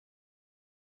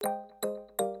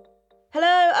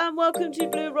welcome to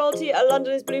Blue Royalty, a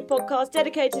London is Blue podcast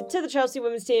dedicated to the Chelsea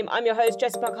women's team. I'm your host,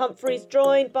 Jessica Humphreys,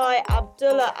 joined by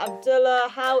Abdullah. Abdullah,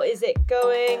 how is it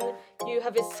going? You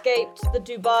have escaped the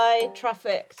Dubai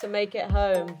traffic to make it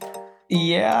home.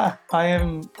 Yeah, I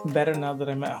am better now that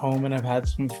I'm at home and I've had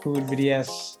some food. But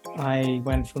yes, I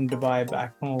went from Dubai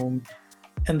back home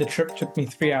and the trip took me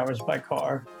 3 hours by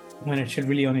car when it should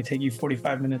really only take you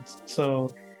 45 minutes.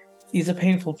 So it's a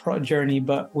painful journey,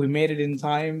 but we made it in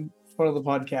time for the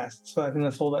podcast. So I think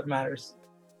that's all that matters.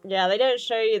 Yeah, they don't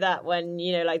show you that when,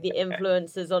 like the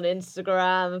influencers on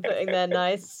Instagram putting their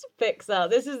nice pics out.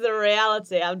 This is the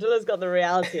reality. Abdullah's got the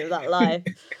reality of that life.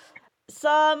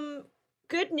 Some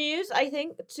good news, I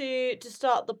think, to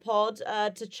start the pod,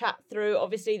 to chat through.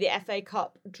 Obviously, the FA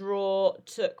Cup draw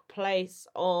took place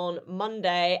on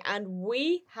Monday, and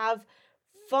we have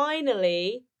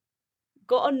finally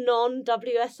got a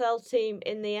non-WSL team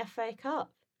in the FA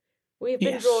Cup. We've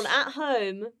been drawn at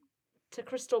home to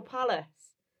Crystal Palace,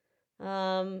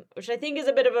 which I think is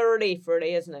a bit of a relief,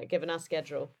 really, isn't it, given our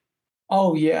schedule?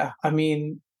 Oh yeah, I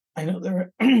mean, I know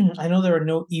there are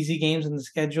no easy games in the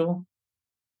schedule,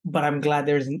 but I'm glad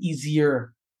there's an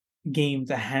easier game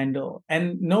to handle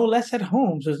and no less at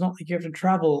home. So it's not like you have to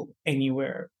travel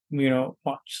anywhere,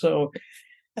 much. So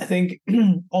I think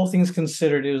all things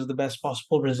considered, it was the best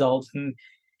possible result. And,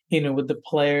 with the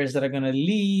players that are going to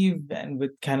leave and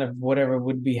with kind of whatever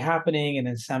would be happening, and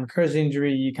then Sam Kerr's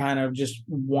injury, you kind of just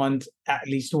want at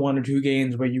least one or two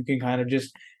games where you can kind of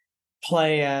just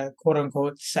play a quote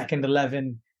unquote second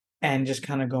 11 and just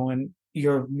kind of going,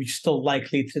 you're still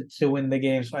likely to win the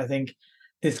game. So I think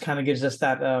this kind of gives us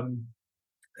that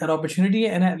opportunity,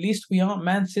 and at least we aren't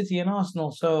Man City and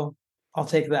Arsenal, so I'll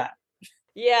take that.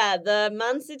 Yeah, the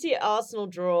Man City Arsenal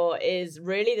draw is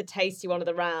really the tasty one of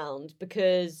the round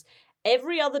because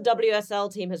every other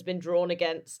WSL team has been drawn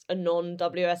against a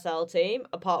non-WSL team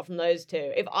apart from those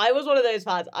two. If I was one of those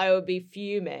fans, I would be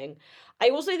fuming. I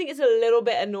also think it's a little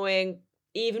bit annoying,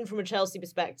 even from a Chelsea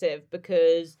perspective,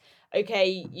 because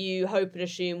okay, you hope and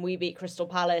assume we beat Crystal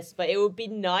Palace, but it would be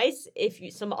nice if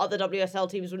some other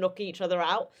WSL teams were knocking each other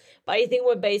out. But I think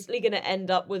we're basically going to end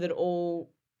up with an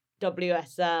all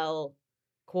WSL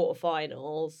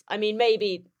quarterfinals. I mean,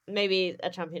 maybe a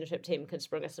championship team could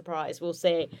spring a surprise. We'll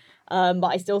see. But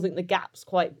I still think the gap's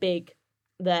quite big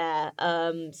there.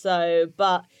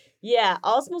 But yeah,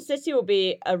 Arsenal City will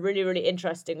be a really, really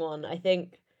interesting one. I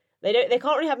think they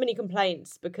can't really have many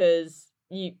complaints because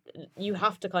you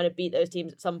have to kind of beat those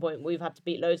teams at some point. We've had to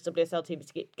beat loads of WSL teams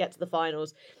to get to the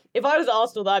finals. If I was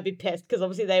Arsenal, I'd be pissed because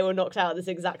obviously they were knocked out at this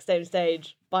exact same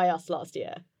stage by us last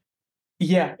year.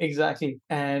 Yeah, exactly.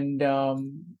 And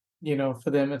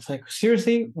for them, it's like,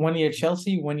 seriously, 1 year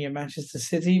Chelsea, 1 year Manchester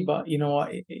City, but you know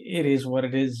what? It is what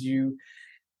it is.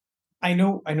 I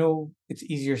know it's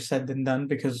easier said than done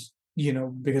because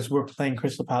we're playing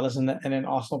Crystal Palace and then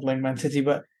Arsenal playing Man City,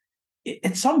 but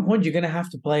at some point you're gonna have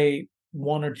to play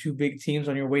one or two big teams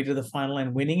on your way to the final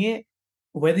and winning it.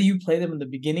 Whether you play them in the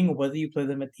beginning or whether you play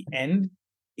them at the end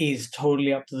is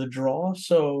totally up to the draw.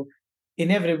 So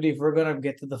inevitably, if we're gonna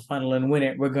get to the final and win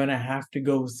it, we're gonna have to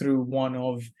go through one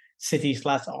of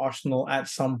City/Arsenal at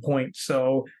some point.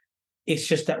 So it's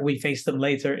just that we face them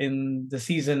later in the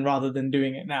season rather than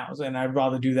doing it now. And I'd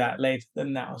rather do that later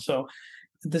than now. So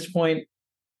at this point,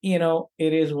 it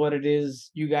is what it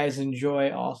is. You guys enjoy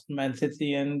Arsenal, Man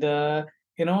City, and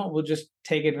we'll just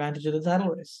take advantage of the title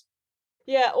race.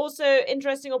 Yeah, also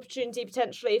interesting opportunity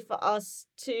potentially for us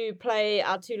to play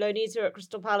our two loanees here at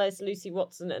Crystal Palace, Lucy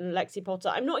Watson and Lexi Potter.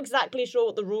 I'm not exactly sure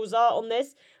what the rules are on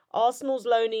this. Arsenal's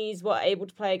loanees were able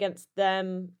to play against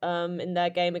them in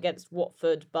their game against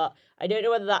Watford, but I don't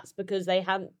know whether that's because they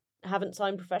haven't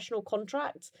signed professional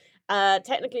contracts.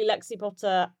 Technically, Lexi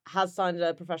Potter has signed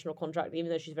a professional contract, even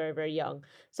though she's very, very young.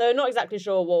 So not exactly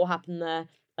sure what will happen there,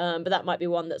 but that might be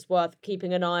one that's worth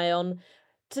keeping an eye on.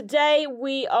 Today,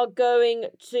 we are going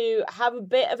to have a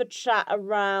bit of a chat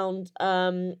around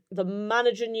the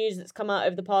manager news that's come out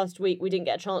over the past week. We didn't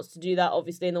get a chance to do that,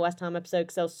 obviously, in the West Ham episode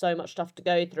because there was so much stuff to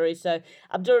go through. So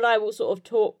Abdul and I will sort of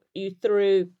talk you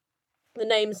through the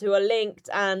names who are linked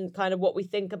and kind of what we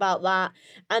think about that.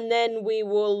 And then we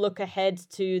will look ahead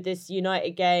to this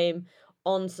United game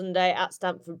on Sunday at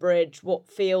Stamford Bridge, what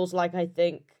feels like, I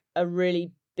think, a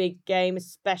really big game,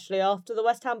 especially after the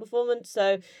West Ham performance.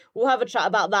 So we'll have a chat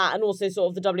about that and also sort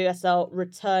of the WSL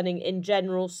returning in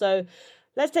general. So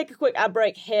let's take a quick ad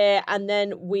break here and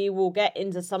then we will get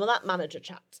into some of that manager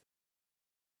chat.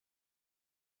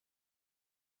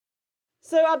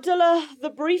 So, Abdullah,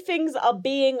 the briefings are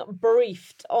being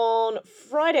briefed on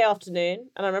Friday afternoon.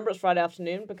 And I remember it's Friday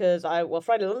afternoon because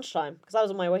Friday lunchtime, because I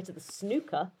was on my way to the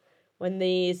snooker when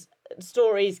these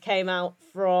stories came out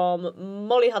from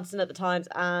Molly Hudson at the Times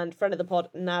and friend of the pod,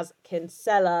 Naz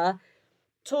Kinsella,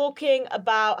 talking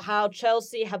about how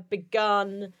Chelsea have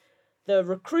begun the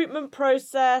recruitment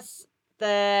process.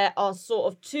 There are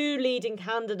sort of two leading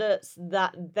candidates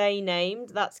that they named.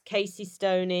 That's Casey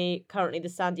Stoney, currently the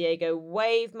San Diego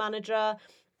Wave manager.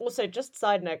 Also, just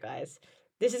side note, guys,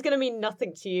 this is going to mean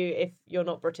nothing to you if you're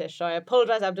not British. So I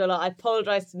apologise, Abdullah. I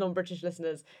apologise to non-British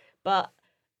listeners. But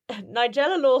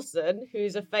Nigella Lawson,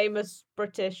 who's a famous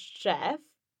British chef, have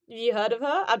you heard of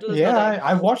her? Abdullah's Yeah, nodding.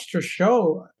 I watched her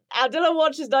show. Abdullah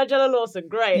watches Nigella Lawson.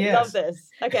 Great, love Yes. this.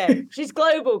 Okay, she's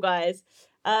global, guys.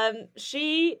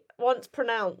 She once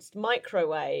pronounced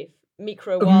microwave.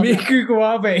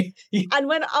 Mikuwabe. And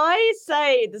when I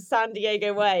say the San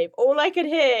Diego Wave, all I can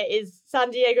hear is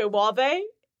San Diego Wave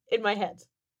in my head.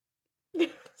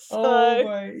 Oh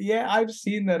my, yeah, I've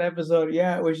seen that episode.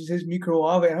 Yeah, where she says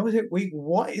microwave, and I was like, wait,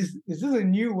 what is this a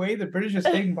new way the British are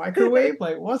saying microwave?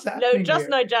 Like, what's No, happening just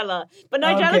here? Nigella. But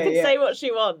Nigella Okay, can yeah. say what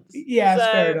she wants. Yeah, it's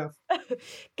fair So, enough.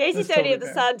 Casey That's Stoney totally of the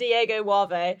fair. San Diego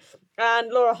Wave and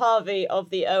Laura Harvey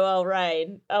of the OL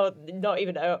Reign. Oh, not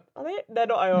even OL. Are they? They're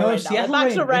not OL No, Reign now. Seattle They're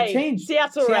back to Reign. They Reign. changed.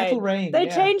 Seattle Seattle Reign. Reign, They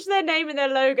yeah. changed their name and their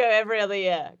logo every other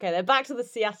year. Okay, they're back to the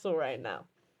Seattle Reign now.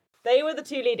 They were the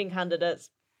two leading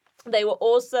candidates. They were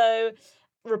also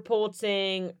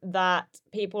reporting that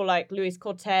people like Luis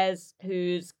Cortez,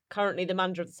 who's currently the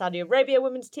manager of the Saudi Arabia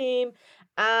women's team,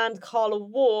 and Carla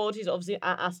Ward, who's obviously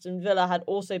at Aston Villa, had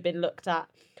also been looked at.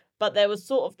 But there was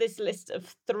sort of this list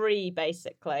of three,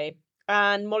 basically.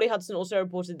 And Molly Hudson also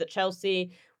reported that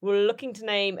Chelsea were looking to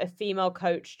name a female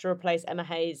coach to replace Emma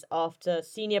Hayes after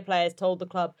senior players told the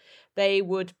club they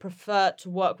would prefer to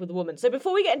work with a woman. So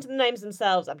before we get into the names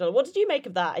themselves, Abdullah, what did you make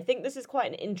of that? I think this is quite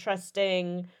an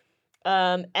interesting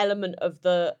element of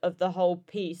the whole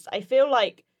piece. I feel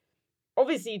like,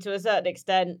 obviously, to a certain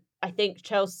extent, I think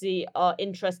Chelsea are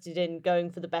interested in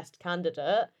going for the best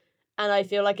candidate, and I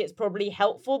feel like it's probably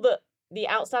helpful that the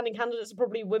outstanding candidates are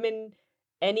probably women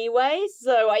anyway.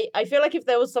 So I feel like if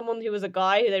there was someone who was a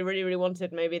guy who they really, really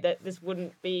wanted, maybe that this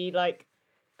wouldn't be like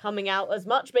coming out as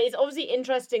much. But it's obviously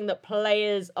interesting that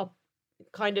players are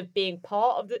kind of being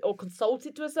part of the or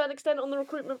consulted to a certain extent on the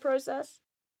recruitment process.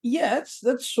 Yeah,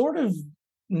 that's sort of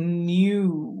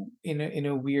new in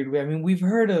a weird way. I mean, we've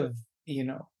heard of,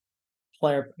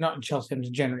 player, not in Chelsea, I'm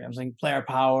just generally, I'm saying player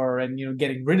power and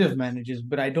getting rid of managers,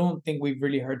 but I don't think we've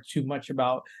really heard too much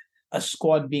about a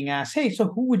squad being asked, hey, so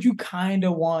who would you kind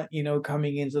of want,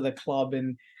 coming into the club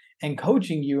and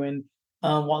coaching you? And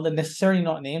while they're necessarily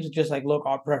not names, it's just like, look,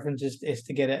 our preference is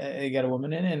to get a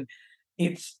woman in, and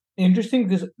it's interesting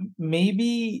because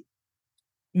maybe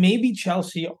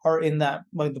Chelsea are in that,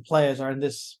 like the players are in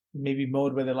this maybe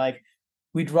mode where they're like,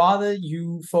 we'd rather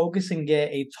you focus and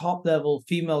get a top level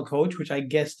female coach, which I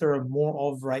guess there are more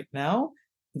of right now,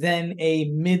 than a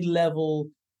mid level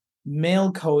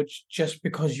male coach just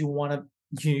because you want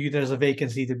to, there's a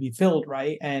vacancy to be filled,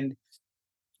 right? And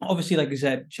obviously, like you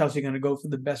said, Chelsea are going to go for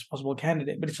the best possible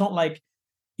candidate, but it's not like,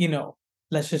 you know,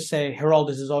 let's just say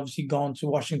Heraldus has obviously gone to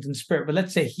Washington Spirit, but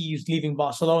let's say he's leaving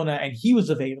Barcelona and he was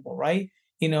available, right?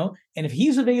 And if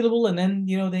he's available and then,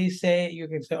 they say, you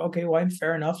can say, okay, well,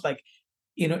 fair enough. Like,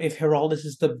 if Heraldus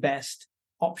is the best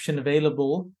option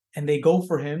available and they go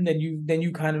for him, then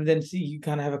you kind of then see you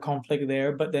kind of have a conflict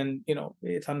there, but then,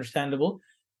 it's understandable.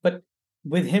 But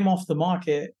with him off the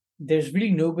market, there's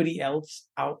really nobody else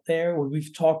out there.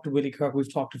 We've talked to Willie Kirk,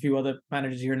 we've talked to a few other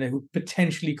managers here and there who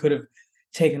potentially could have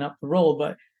taken up the role,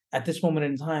 but at this moment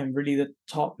in time, really the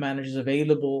top managers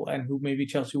available and who maybe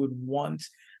Chelsea would want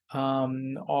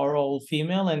are all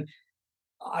female. And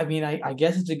I mean, I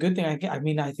guess it's a good thing. I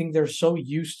mean, I think they're so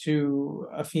used to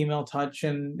a female touch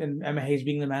and Emma Hayes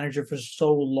being the manager for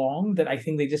so long that I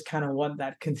think they just kind of want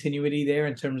that continuity there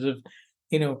in terms of,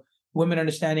 you know, women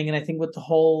understanding. And I think with the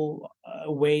whole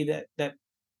way that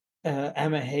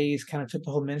Emma Hayes kind of took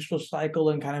the whole menstrual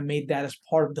cycle and kind of made that as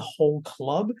part of the whole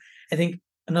club, I think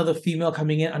another female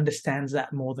coming in understands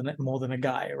that more than a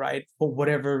guy, right? For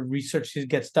whatever research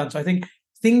gets done. So I think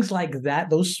things like that,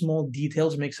 those small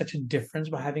details make such a difference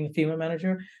by having a female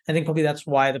manager. I think probably that's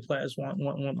why the players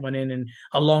went in, and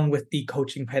along with the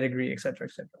coaching pedigree, etc.,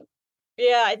 etc.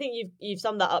 Yeah, I think you've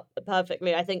summed that up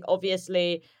perfectly. I think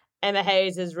obviously Emma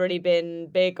Hayes has really been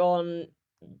big on,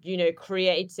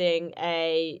 creating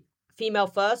a female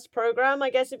first program,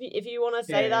 I guess if you want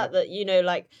to say Yeah, that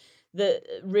like the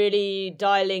really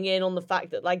dialing in on the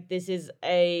fact that like this is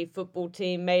a football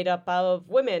team made up out of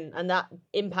women and that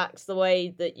impacts the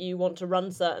way that you want to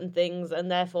run certain things and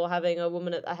therefore having a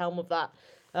woman at the helm of that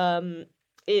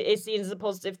is seen as a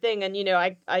positive thing. And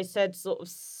I said sort of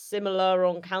similar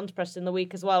on counterpress in the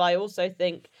week as well. I also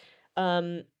think,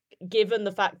 um, given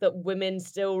the fact that women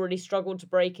still really struggle to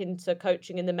break into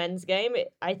coaching in the men's game,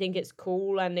 I think it's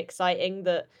cool and exciting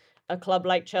that a club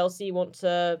like Chelsea want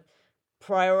to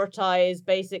prioritize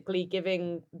basically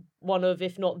giving one of,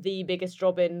 if not the biggest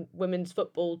job in women's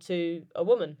football to a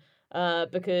woman,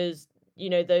 because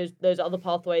those other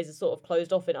pathways are sort of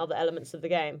closed off in other elements of the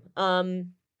game.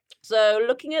 So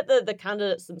looking at the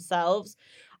candidates themselves,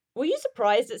 were you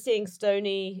surprised at seeing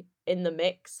Stoney in the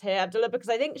mix here, Abdullah? Because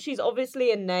I think she's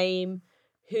obviously a name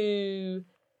who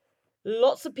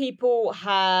lots of people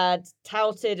had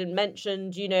touted and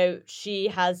mentioned. She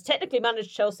has technically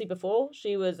managed Chelsea before.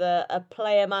 She was a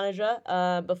player manager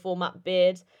before Matt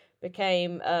Beard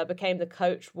became the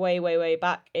coach way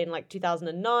back in like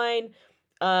 2009.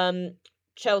 Um,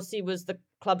 Chelsea was the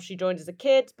club she joined as a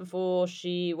kid before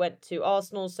she went to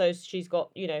Arsenal, so she's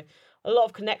got a lot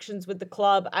of connections with the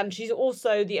club, and she's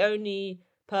also the only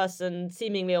person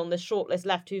seemingly on this shortlist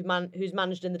left who's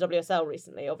managed in the WSL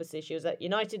recently. Obviously, she was at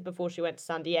United before she went to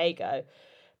San Diego.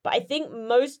 But I think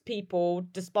most people,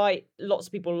 despite lots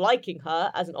of people liking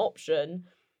her as an option,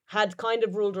 had kind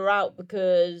of ruled her out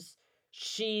because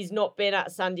she's not been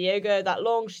at San Diego that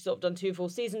long. She's sort of done 2 full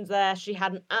seasons there. She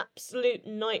had an absolute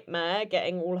nightmare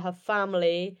getting all her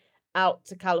family out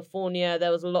to California.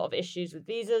 There was a lot of issues with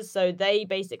visas, so they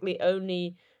basically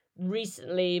only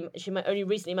recently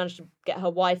managed to get her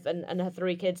wife and her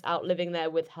 3 kids out living there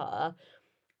with her.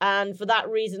 And for that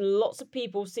reason, lots of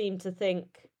people seem to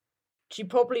think she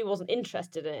probably wasn't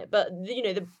interested in it. But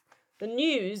the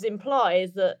news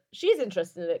implies that she's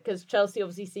interested in it because Chelsea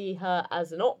obviously see her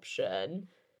as an option.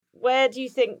 Where do you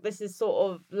think this is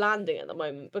sort of landing at the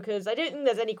moment? Because I don't think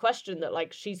there's any question that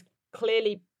like she's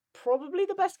clearly probably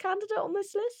the best candidate on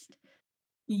this list.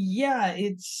 Yeah,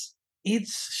 it's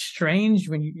strange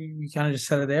when you kind of just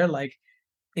said it there. Like,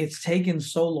 it's taken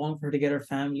so long for her to get her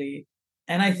family,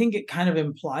 and I think it kind of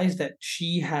implies that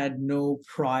she had no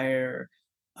prior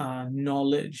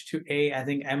knowledge to A, I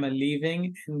think Emma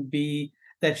leaving, and B,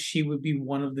 that she would be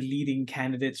one of the leading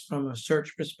candidates from a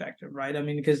search perspective, right? I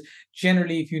mean, because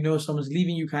generally, if you know someone's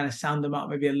leaving, you kind of sound them out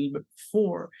maybe a little bit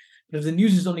before. But if the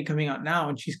news is only coming out now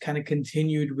and she's kind of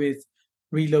continued with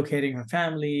relocating her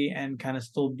family and kind of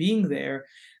still being there,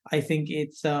 I think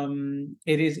it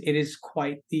is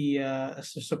quite the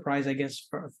surprise, I guess,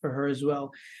 for her as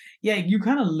well. Yeah, you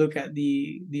kind of look at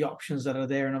the options that are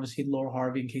there, and obviously Laura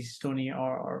Harvey and Casey Stoney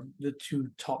are the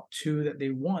top two that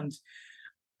they want.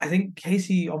 I think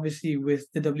Casey, obviously, with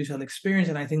the WSL experience,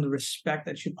 and I think the respect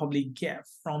that she'd probably get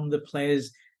from the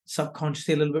players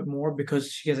subconsciously a little bit more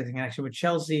because she has a connection with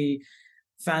Chelsea.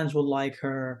 Fans will like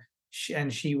her,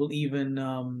 and she will even,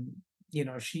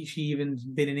 she even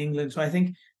been in England. So I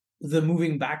think the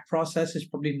moving back process is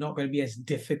probably not going to be as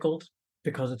difficult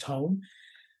because it's home.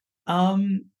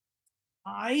 Um,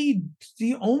 I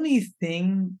the only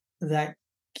thing that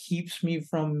keeps me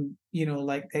from,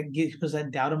 like, that gives us that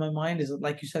doubt in my mind is that,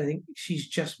 like you said, I think she's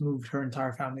just moved her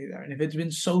entire family there. And if it's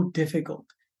been so difficult,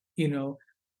 you know,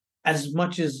 as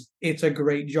much as it's a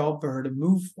great job for her to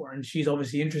move for, and she's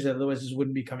obviously interested, otherwise this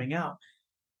wouldn't be coming out.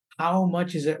 How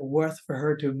much is it worth for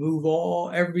her to move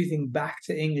everything back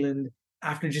to England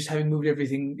after just having moved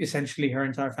everything, essentially her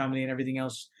entire family and everything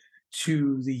else,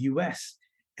 to the US?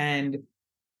 And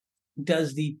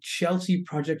does the Chelsea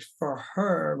project for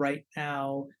her right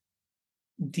now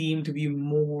deem to be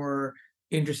more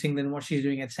interesting than what she's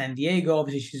doing at San Diego?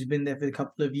 Obviously, she's been there for a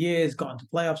couple of years, gone to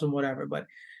playoffs and whatever, but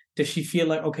does she feel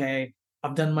like, okay,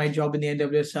 I've done my job in the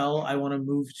NWSL, I want to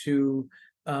move to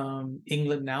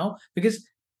England now? Because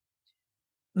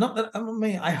not that, I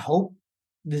mean, I hope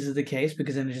this is the case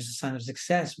because then it's just a sign of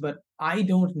success, but I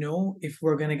don't know if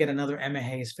we're going to get another Emma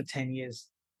Hayes for 10 years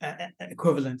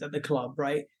equivalent at the club,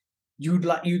 right?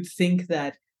 You'd think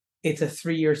that it's a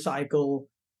 3-year cycle,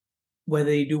 whether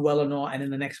they do well or not, and then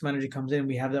the next manager comes in,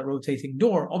 we have that rotating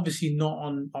door. Obviously not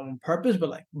on purpose, but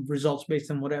like results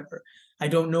based on whatever. I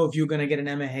don't know if you're going to get an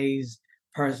Emma Hayes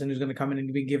person who's going to come in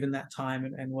and be given that time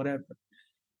and whatever.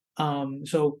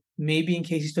 So maybe in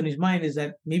Casey Stoney's mind is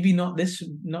that maybe not this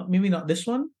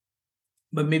one,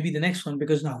 but maybe the next one,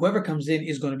 because now whoever comes in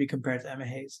is going to be compared to Emma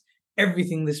Hayes.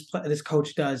 Everything this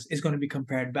coach does is going to be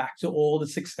compared back to all the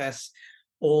success,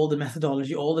 all the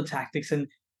methodology, all the tactics. And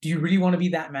do you really want to be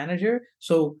that manager?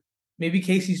 So maybe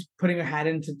Casey's putting her hat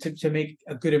in to make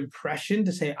a good impression,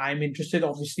 to say, I'm interested.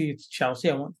 Obviously, it's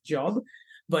Chelsea. I want the job.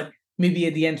 But maybe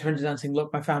at the end turns around saying,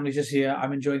 look, my family's just here.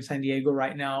 I'm enjoying San Diego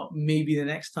right now. Maybe the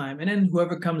next time. And then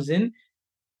whoever comes in,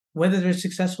 whether they're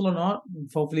successful or not,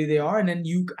 hopefully they are. And then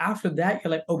after that,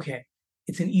 you're like, okay,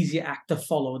 it's an easier act to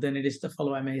follow than it is to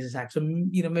follow Amaze's act. So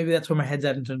maybe that's where my head's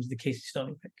at in terms of the Casey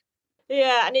Stoney pick.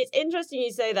 Yeah, and it's interesting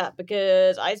you say that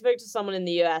because I spoke to someone in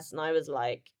the US and I was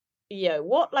like, yo,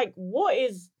 what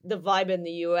is the vibe in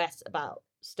the US about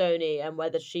Stoney and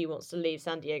whether she wants to leave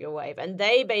San Diego Wave? And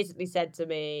they basically said to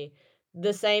me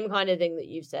the same kind of thing that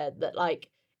you've said, that like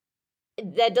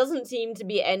there doesn't seem to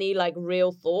be any like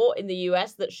real thought in the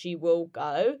US that she will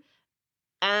go.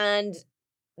 And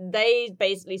they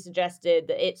basically suggested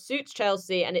that it suits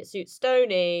Chelsea and it suits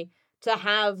Stoney to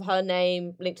have her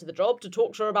name linked to the job, to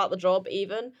talk to her about the job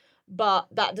even, but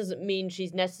that doesn't mean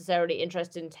she's necessarily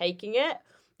interested in taking it.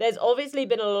 There's obviously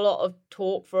been a lot of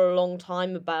talk for a long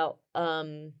time about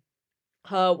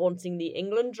her wanting the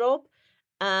England job,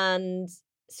 and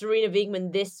Serena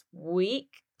Wiegmann this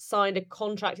week signed a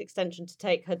contract extension to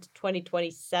take her to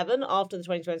 2027 after the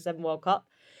 2027 World Cup.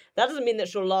 That doesn't mean that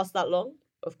she'll last that long,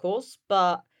 of course,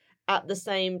 but at the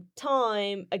same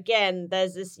time, again,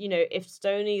 there's this, if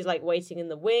Stoney's like waiting in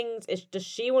the wings, does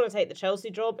she want to take the Chelsea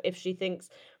job if she thinks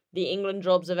the England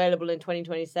job's available in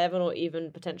 2027 or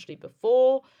even potentially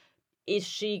before? Is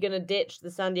she going to ditch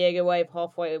the San Diego Wave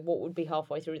what would be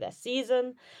halfway through their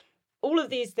season? All of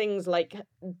these things like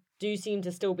do seem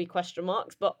to still be question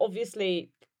marks, but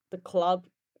obviously the club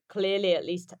clearly at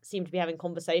least seem to be having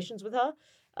conversations with her.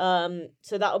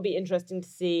 So that'll be interesting to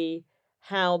see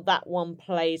how that one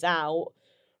plays out.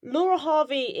 Laura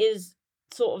Harvey is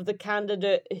sort of the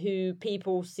candidate who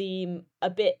people seem a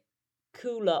bit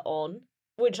cooler on,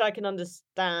 which I can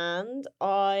understand.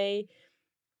 I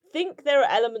think there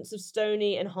are elements of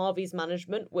Stoney and Harvey's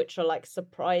management which are like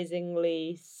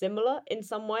surprisingly similar in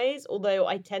some ways, although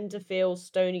I tend to feel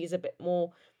Stoney is a bit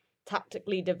more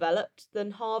tactically developed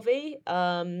than Harvey.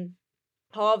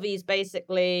 Harvey's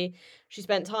basically, she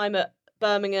spent time at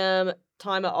Birmingham,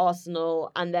 time at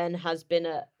Arsenal, and then has been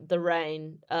at the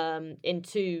Rain in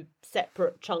two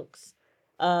separate chunks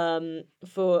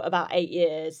for about 8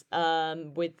 years,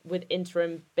 with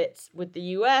interim bits with the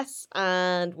US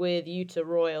and with Utah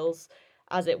Royals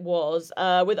as it was.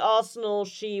 With Arsenal,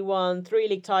 she won 3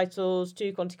 league titles,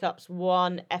 2 Conti Cups,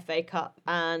 1 FA Cup,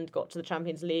 and got to the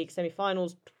Champions League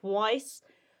semi-finals twice.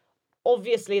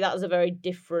 Obviously, that was a very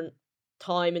different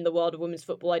time in the world of women's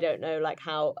football. I don't know like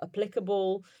how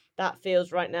applicable that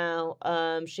feels right now.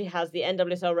 She has the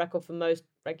NWSL record for most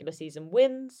regular season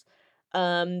wins.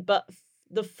 But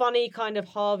the funny kind of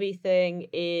Harvey thing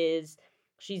is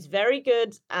she's very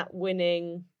good at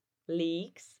winning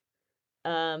leagues,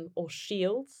 or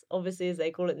shields, obviously, as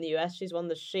they call it in the US. She's won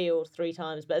the shield 3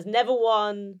 times, but has never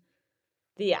won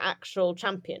the actual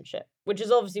championship, which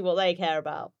is obviously what they care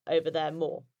about over there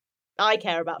more. I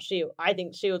care about Shield. I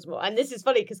think Shield's more. And this is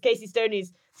funny because Casey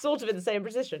Stoney's sort of in the same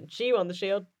position. She won the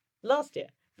Shield last year,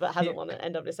 but Yeah. hasn't won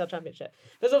an NWSL championship.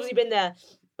 But has obviously been there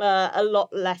a lot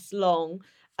less long.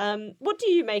 What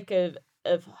do you make of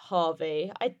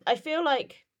Harvey? I feel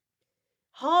like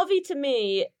Harvey to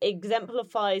me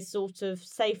exemplifies sort of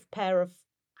safe pair of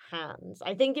hands.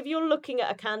 I think if you're looking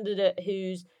at a candidate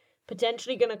who's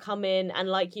potentially going to come in and,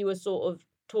 like you were sort of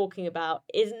talking about,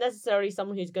 isn't necessarily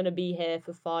someone who's going to be here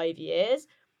for 5 years,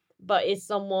 but is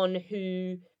someone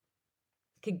who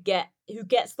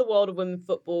gets the world of women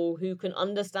football, who can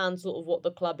understand sort of what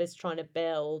the club is trying to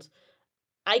build.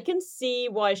 I can see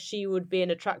why she would be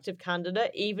an attractive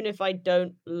candidate, even if I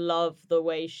don't love the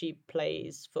way she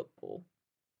plays football.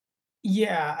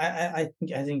 Yeah,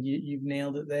 I think you've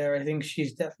nailed it there. I think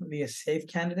she's definitely a safe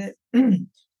candidate.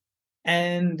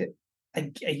 And I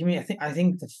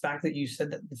think the fact that you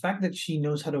said that, the fact that she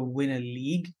knows how to win a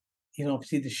league,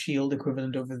 obviously the Shield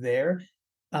equivalent over there,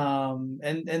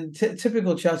 and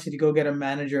typical Chelsea to go get a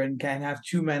manager and can have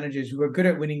two managers who are good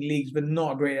at winning leagues but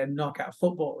not great at knockout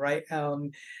football, right?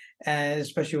 And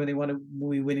especially when they want to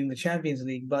be winning the Champions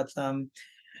League. But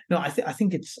no, I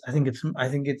think it's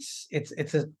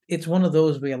one of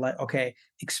those where you're like, okay,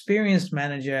 experienced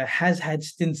manager, has had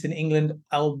stints in England,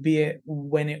 albeit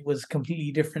when it was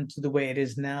completely different to the way it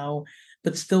is now,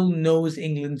 but still knows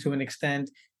England to an extent,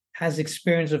 has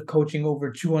experience of coaching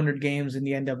over 200 games in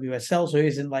the NWSL, so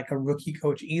isn't like a rookie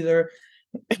coach either,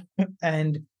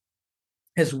 and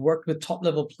has worked with top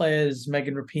level players,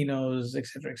 Megan Rapinos, et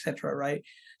cetera, right?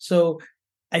 So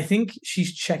I think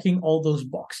she's checking all those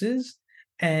boxes,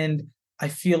 and I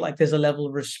feel like there's a level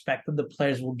of respect that the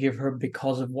players will give her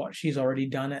because of what she's already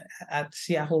done at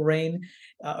Seattle Reign,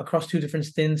 across 2 different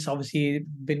stints. Obviously,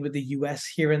 been with the US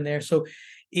here and there, so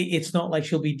it's not like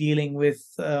she'll be dealing with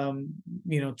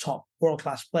top world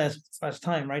class players for the first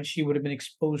time, right? She would have been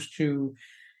exposed to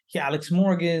Alex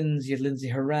Morgans, you had Lindsay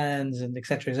Horan's, and et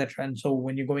cetera, et cetera. And so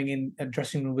when you're going in a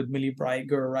dressing room with Millie Bright,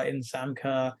 Gura Wright, and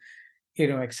Samka,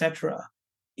 et cetera,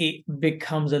 it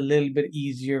becomes a little bit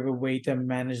easier of a way to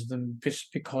manage them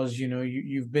just because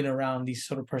you've been around these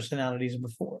sort of personalities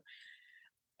before.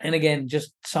 And again,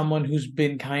 just someone who's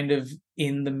been kind of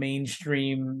in the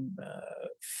mainstream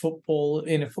football,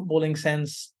 in a footballing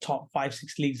sense, top 5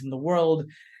 6 leagues in the world.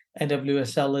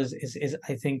 NWSL is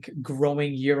I think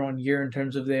growing year on year in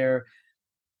terms of their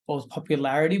both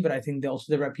popularity, but I think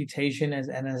also the reputation as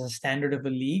a standard of a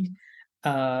league.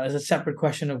 Is a separate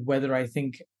question of whether I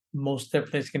think most of their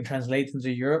players can translate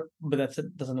into Europe, but that's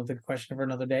another question for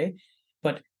another day.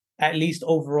 But at least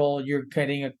overall, you're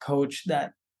getting a coach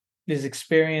that is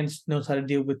experienced, knows how to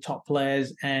deal with top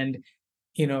players, and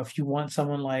if you want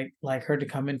someone like her to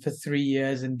come in for 3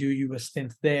 years and do you a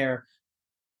stint there,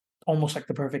 almost like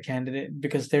the perfect candidate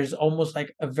because there's almost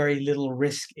like a very little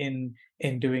risk in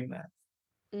doing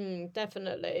that.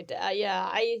 Definitely. Yeah,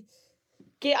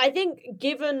 I think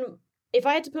given if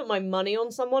I had to put my money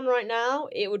on someone right now,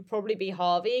 it would probably be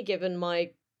Harvey, given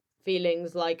my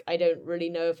feelings like I don't really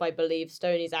know if I believe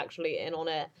Stoney's actually in on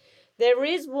it. There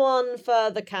is one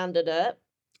further candidate.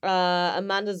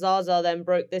 Amanda Zaza then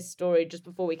broke this story just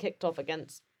before we kicked off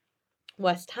against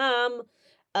West Ham.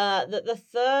 That the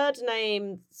third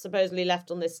name supposedly left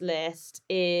on this list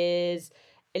is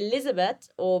Elizabeth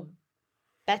or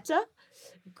Better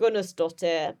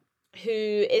Gunnarsdottir,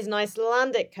 who is an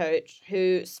Icelandic coach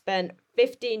who spent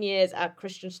 15 years at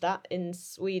Kristianstad in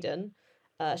Sweden.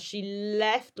 She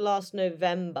left last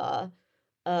November,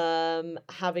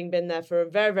 having been there for a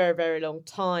very, very, very long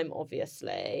time,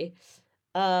 obviously.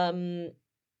 Um,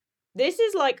 this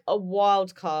is like a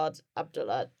wild card,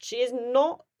 Abdullah. She is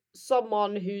not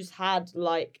someone who's had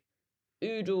like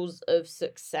oodles of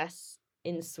success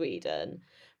in Sweden.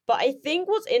 But I think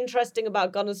what's interesting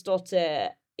about Gunnarsdottir,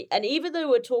 and even though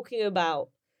we're talking about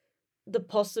the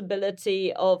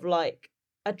possibility of like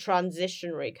a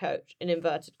transitionary coach in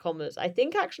inverted commas, I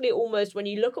think actually almost when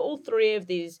you look at all three of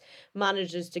these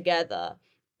managers together,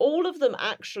 all of them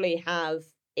actually have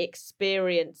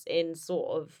experience in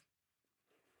sort of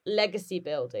legacy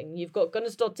building. You've got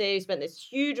Gunnarsdottir, who spent this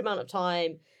huge amount of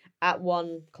time at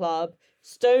one club.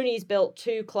 Stoney's built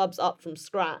two clubs up from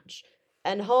scratch.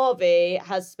 And Harvey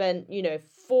has spent,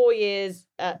 4 years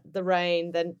at the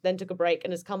Rain, then took a break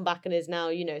and has come back and is now,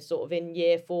 sort of in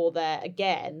year 4 there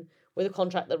again with a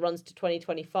contract that runs to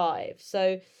 2025.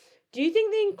 So do you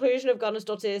think the inclusion of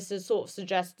Gunnarsdottir sort of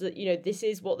suggests that this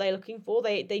is what they're looking for?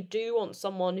 They do want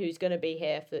someone who's going to be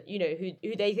here for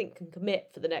who they think can commit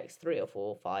for the next 3 or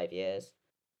 4 5 years.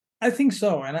 I think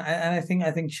so, and I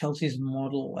think Chelsea's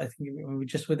model. I think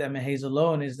just with Emma Hayes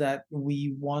alone is that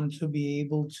we want to be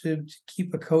able to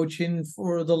keep a coach in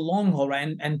for the long haul,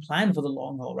 right, and plan for the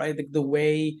long haul, right. The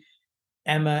way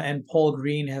Emma and Paul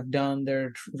Green have done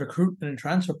their recruitment and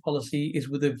transfer policy is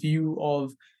with a view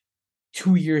of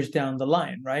 2 years down the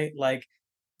line, right? Like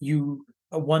you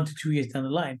 1 to 2 years down the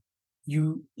line,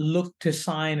 you look to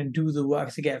sign and do the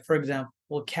work to get, for example,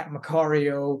 Cat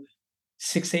Macario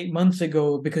 6 8 months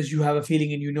ago because you have a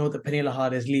feeling and you know that Penela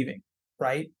Hard is leaving,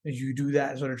 right? You do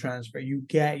that sort of transfer. You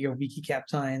get your Vicky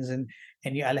Captains and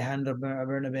your Alejandro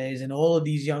Bernabes and all of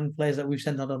these young players that we've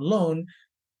sent out on loan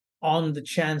on the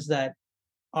chance that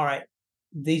all right,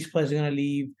 these players are going to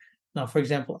leave. Now, for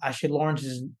example, Ashley Lawrence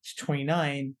is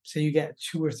 29, so you get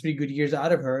 2 or 3 good years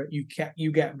out of her. You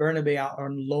get Bernabe out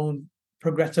on loan,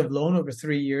 progressive loan over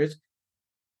 3 years.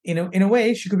 In a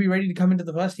way, she could be ready to come into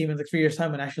the first team in like 3 years'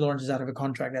 time when Ashley Lawrence is out of a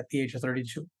contract at the age of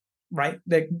 32, right?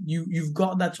 Like you've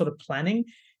got that sort of planning,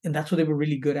 and that's what they were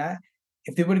really good at.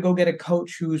 If they were to go get a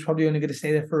coach who's probably only going to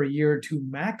stay there for a year or two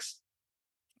max,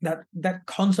 that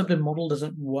concept and model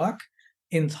doesn't work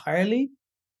entirely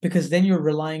because then you're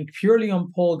relying purely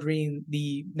on Paul Green,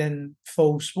 the then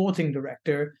faux sporting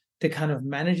director, to kind of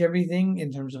manage everything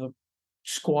in terms of a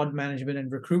squad management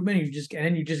and recruitment. You just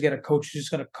get a coach who's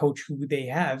just gonna coach who they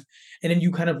have, and then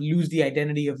you kind of lose the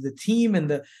identity of the team and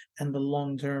the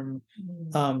long term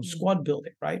squad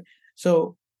building, right?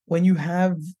 So when you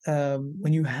have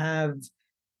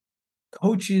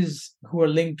coaches who are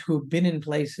linked who have been in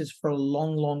places for a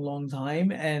long, long, long time,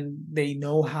 and they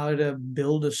know how to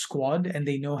build a squad and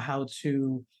they know how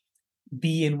to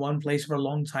be in one place for a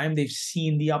long time. They've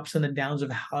seen the ups and the downs of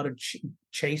how to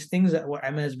chase things that what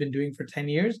Emma has been doing for 10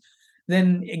 years.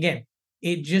 Then again,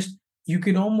 it just you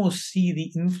can almost see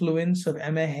the influence of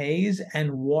Emma Hayes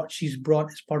and what she's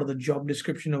brought as part of the job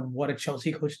description of what a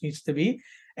Chelsea coach needs to be.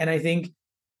 And I think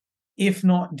if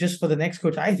not just for the next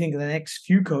coach, I think the next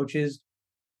few coaches,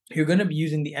 you're going to be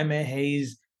using the Emma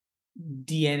Hayes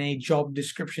DNA job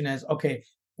description as okay.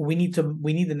 We need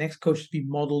the next coach to be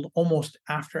modeled almost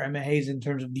after Emma Hayes in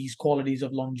terms of these qualities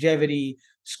of longevity,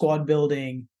 squad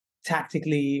building,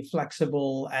 tactically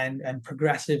flexible and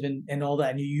progressive and all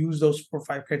that. And you use those 4 or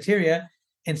 5 criteria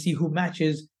and see who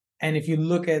matches. And if you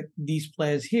look at these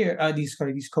players here,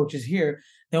 these coaches here,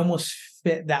 they almost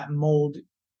fit that mold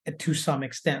to some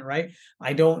extent, right?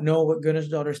 I don't know what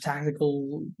Gunnarsdottir's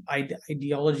tactical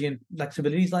ideology and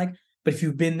flexibility is like, but if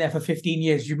you've been there for 15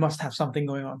 years, you must have something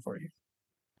going on for you.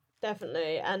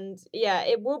 Definitely. And yeah,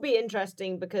 it will be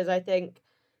interesting because I think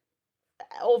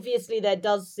obviously there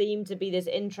does seem to be this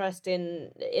interest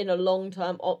in a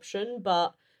long-term option,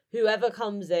 but whoever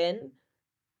comes in,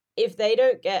 if they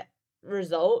don't get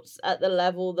results at the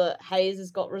level that Hayes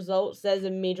has got results, there's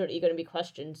immediately going to be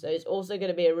questions. So it's also going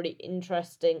to be a really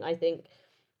interesting, I think,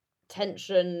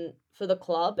 tension for the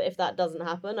club if that doesn't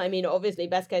happen. I mean, obviously,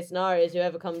 best case scenario is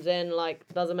whoever comes in like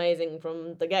does amazing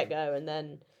from the get go, and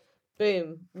then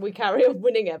boom, we carry on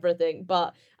winning everything.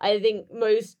 But I think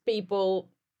most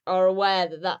people are aware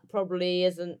that that probably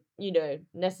isn't,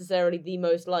 necessarily the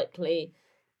most likely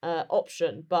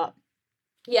option. But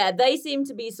yeah, they seem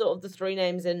to be sort of the three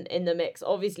names in the mix.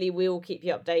 Obviously, we will keep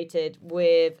you updated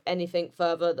with anything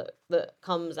further that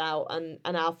comes out and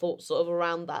our thoughts sort of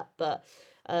around that. But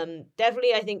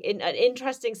definitely, I think an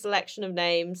interesting selection of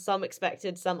names, some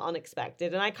expected, some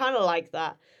unexpected, and I kind of like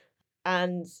that.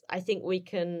 And I think we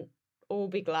can all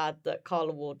be glad that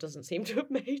Carla Ward doesn't seem to have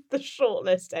made the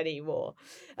shortlist anymore.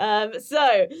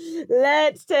 So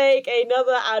let's take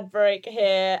another ad break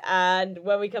here, and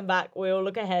when we come back, we'll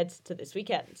look ahead to this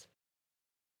weekend.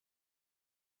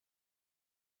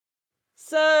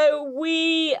 So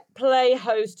we play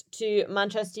host to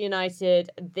Manchester United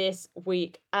this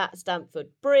week at Stamford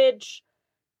Bridge.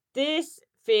 This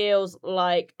feels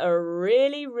like a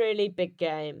really, really big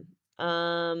game.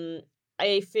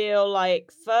 I feel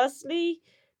like, firstly,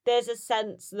 there's a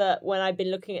sense that when I've been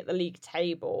looking at the league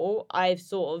table, I've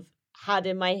sort of had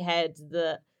in my head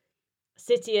that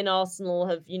City and Arsenal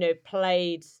have,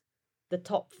 played the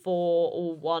top four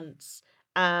all once,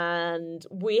 and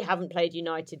we haven't played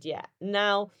United yet.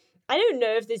 Now, I don't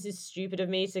know if this is stupid of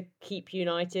me to keep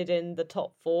United in the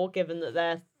top four, given that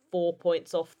they're 4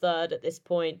 points off third at this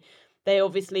point. They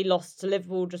obviously lost to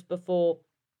Liverpool just before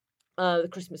the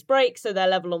Christmas break, so they're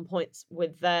level on points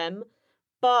with them.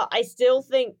 But I still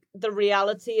think the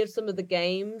reality of some of the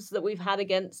games that we've had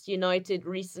against United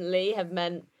recently have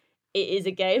meant it is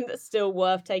a game that's still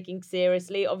worth taking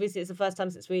seriously. Obviously, it's the first time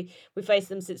since we faced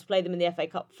them since we played them in the FA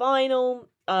Cup final,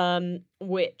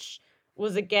 which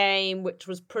was a game which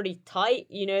was pretty tight.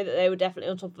 That they were definitely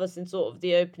on top of us in sort of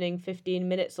the opening 15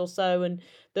 minutes or so, and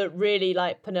that really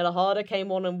like Pernilla Harder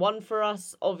came on and won for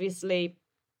us. Obviously,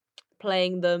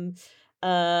 playing them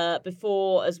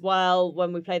before as well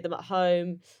when we played them at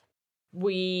home,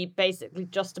 we basically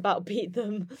just about beat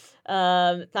them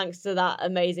thanks to that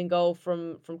amazing goal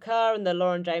from Kerr and the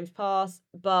Lauren James pass.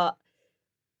 But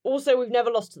also, we've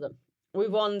never lost to them. We've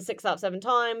won 6 out of 7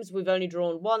 times. We've only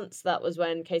drawn once. That was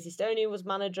when Casey Stoney was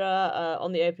manager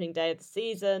on the opening day of the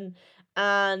season.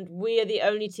 And we are the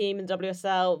only team in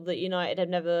WSL that United have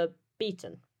never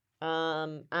beaten.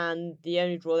 And the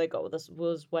only draw they got with us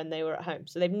was when they were at home.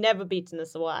 So they've never beaten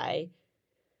us away.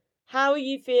 How are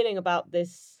you feeling about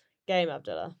this game,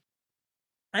 Abdullah?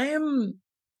 I am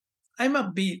I'm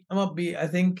upbeat. I'm upbeat. I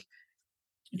think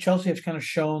Chelsea have kind of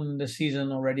shown this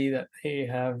season already that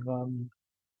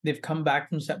they've come back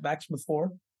from setbacks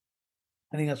before.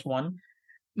 I think that's one.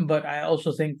 But I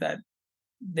also think that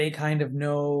they kind of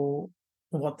know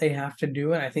what they have to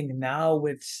do. And I think now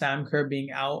with Sam Kerr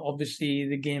being out, obviously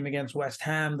the game against West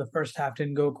Ham, the first half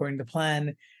didn't go according to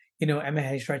plan. Emma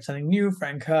Hayes tried something new,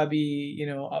 Frank Kirby,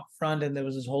 up front, and there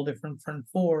was this whole different front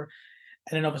four.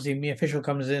 And then obviously Mia Fisher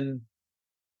comes in,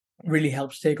 really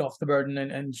helps take off the burden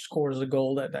and scores a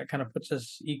goal that kind of puts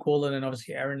us equal. And then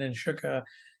obviously Aaron and Shuka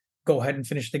go ahead and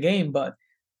finish the game. But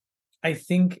I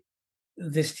think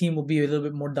this team will be a little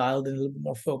bit more dialed and a little bit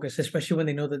more focused, especially when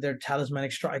they know that their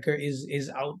talismanic striker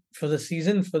is out for the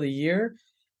season, for the year.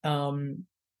 Um,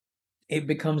 it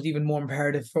becomes even more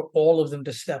imperative for all of them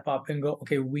to step up and go,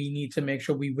 okay, we need to make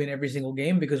sure we win every single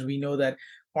game because we know that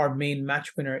our main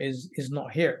match winner is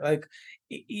not here. Like,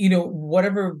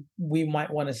 whatever we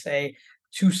might want to say,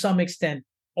 to some extent,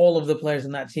 all of the players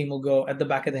in that team will go at the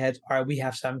back of the heads, all right, we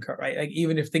have Sam Kerr, right? Like,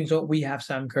 even if things don't, we have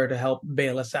Sam Kerr to help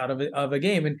bail us out of a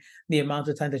game. And the amount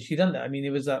of time that she done that, I mean, it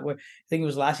was that way. I think it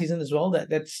was last season as well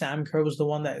that Sam Kerr was the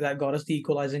one that got us the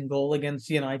equalizing goal against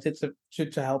United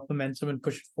to help momentum and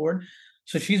push it forward.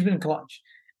 So she's been clutch,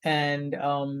 and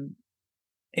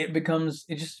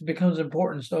it just becomes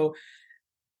important. So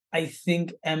I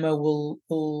think Emma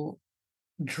will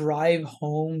drive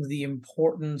home the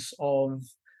importance of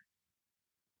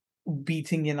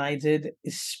beating United,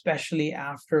 especially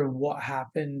after what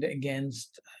happened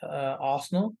against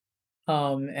Arsenal.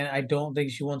 And I don't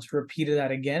think she wants to repeat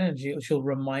that again. And she'll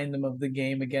remind them of the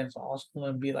game against Arsenal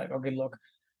and be like, okay, look,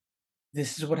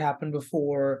 this is what happened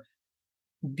before.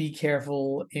 Be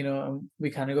careful, and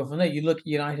we kind of go from there. You look at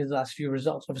United's last few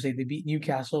results. Obviously, they beat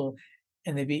Newcastle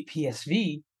and they beat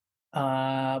PSV.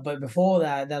 But before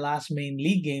that, their last main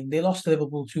league game, they lost to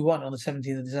Liverpool 2-1 on the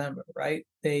 17th of December, right?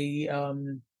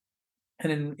 And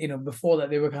then, before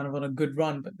that, they were kind of on a good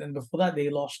run. But then before that,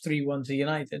 they lost 3-1 to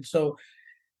United. So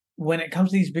when it comes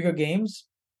to these bigger games,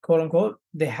 quote unquote,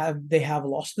 they have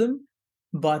lost them,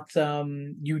 but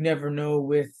you never know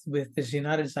with this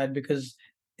United side because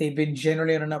they've been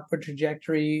generally on an upward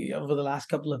trajectory over the last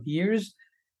couple of years.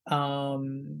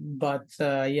 But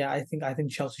yeah, I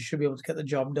think Chelsea should be able to get the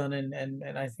job done, and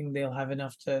I think they'll have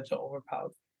enough to overpower.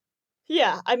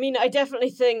 Yeah, I mean, I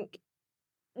definitely think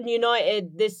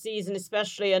United this season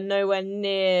especially are nowhere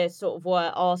near sort of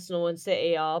where Arsenal and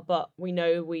City are, but we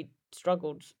know we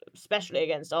struggled, especially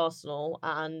against Arsenal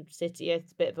and City.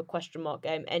 It's a bit of a question mark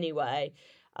game anyway.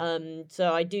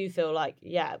 So I do feel like,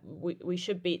 yeah, we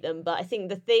should beat them. But I think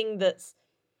the thing that's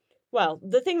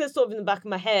sort of in the back of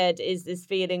my head is this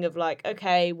feeling of like,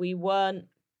 okay, we weren't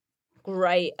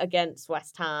great against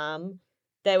West Ham.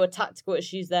 There were tactical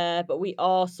issues there, but we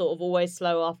are sort of always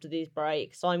slow after these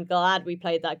breaks. So I'm glad we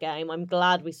played that game. I'm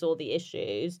glad we saw the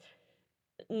issues.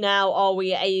 Now, are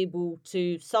we able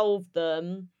to solve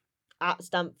them at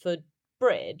Stamford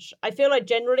Bridge? I feel like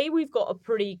generally we've got a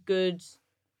pretty good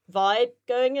vibe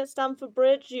going at Stamford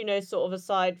Bridge, sort of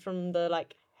aside from the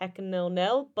like heck and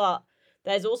nil, but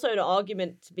there's also an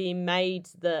argument to be made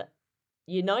that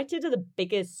United are the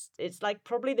biggest, it's like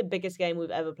probably the biggest game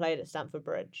we've ever played at Stamford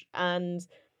Bridge. And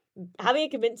having a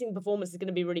convincing performance is going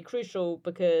to be really crucial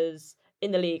because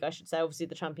in the league, I should say, obviously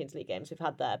the Champions League games we've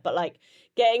had there, but like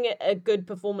getting a good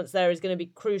performance there is going to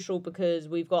be crucial because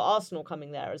we've got Arsenal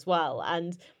coming there as well.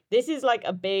 And this is like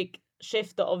a big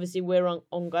shift that obviously we're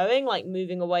ongoing, like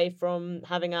moving away from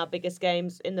having our biggest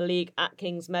games in the league at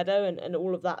Kings Meadow and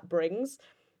all of that brings.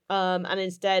 And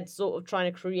instead sort of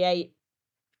trying to create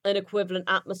an equivalent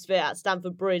atmosphere at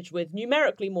Stamford Bridge with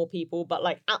numerically more people, but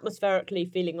like atmospherically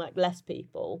feeling like less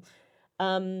people.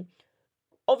 Um,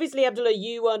 Obviously, Abdullah,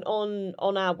 you weren't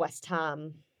on our West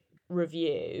Ham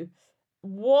review.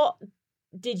 What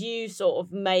did you sort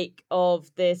of make of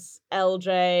this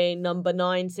LJ number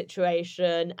 9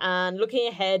 situation? And looking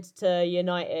ahead to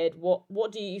United,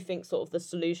 what do you think sort of the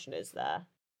solution is there?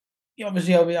 Yeah,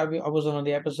 obviously, I wasn't on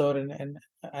the episode, and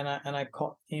I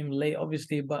caught him late,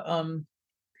 obviously, but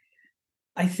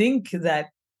I think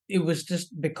that it was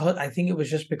just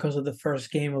because of the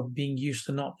first game of being used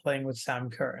to not playing with Sam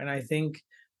Kerr, and I think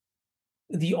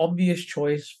the obvious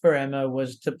choice for Emma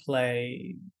was to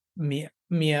play Mia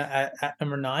at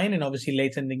number 9, and obviously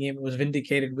later in the game it was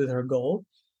vindicated with her goal.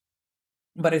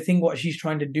 But I think what she's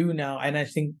trying to do now, and I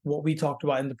think what we talked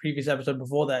about in the previous episode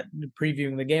before that,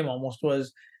 previewing the game almost,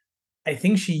 was I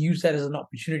think she used that as an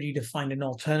opportunity to find an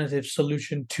alternative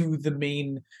solution to the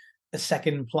main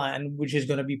second plan, which is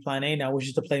going to be plan A now, which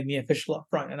is to play Mia Fishel up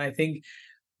front. And I think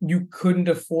you couldn't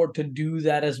afford to do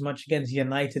that as much against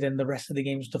United and the rest of the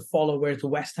games to follow, whereas the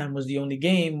West Ham was the only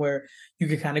game where you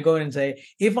could kind of go in and say,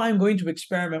 if I'm going to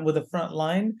experiment with a front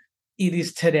line, it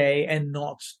is today and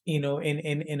not, in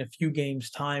a few games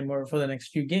time or for the next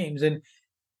few games. And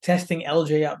testing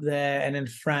LJ up there and then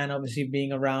Fran obviously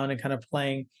being around and kind of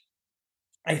playing.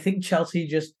 I think Chelsea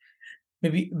just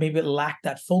maybe lacked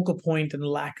that focal point and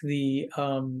lack the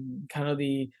kind of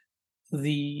the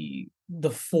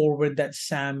forward that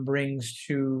Sam brings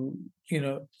to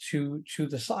to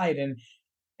the side. And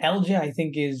LJ I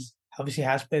think is obviously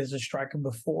has played as a striker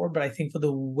before, but I think for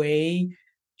the way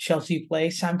Chelsea play,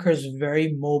 Sam Kerr is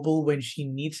very mobile when she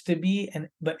needs to be, and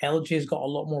but LJ's got a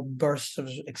lot more bursts of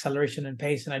acceleration and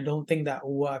pace, and I don't think that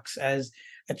works as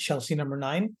a Chelsea number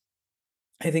 9.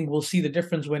 I think we'll see the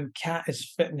difference when Kat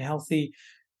is fit and healthy.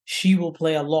 She will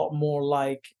play a lot more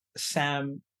like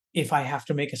Sam if I have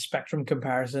to make a spectrum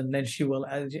comparison than she will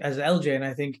as LJ. And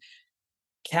I think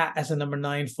Kat as a number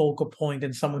 9 focal point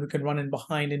and someone who can run in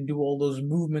behind and do all those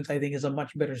movements, I think is a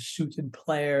much better suited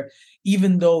player.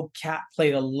 Even though Kat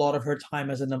played a lot of her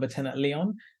time as a number 10 at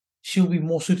Leon, she'll be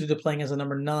more suited to playing as a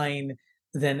number 9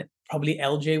 than probably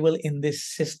LJ will in this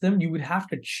system. You would have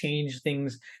to change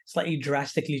things slightly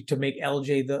drastically to make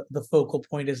LJ the focal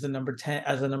point as the number 10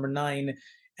 as the number 9,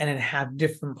 and then have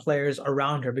different players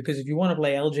around her. Because if you want to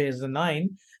play LJ as the 9,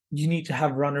 you need to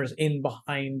have runners in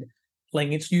behind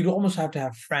playing it. So you'd almost have to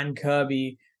have Fran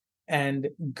Kirby and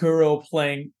Guro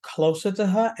playing closer to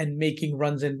her and making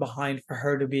runs in behind for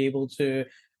her to be able to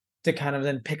to kind of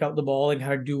then pick up the ball and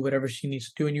kind of do whatever she needs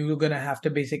to do. And you're going to have to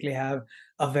basically have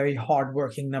a very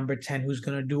hardworking number 10 who's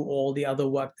going to do all the other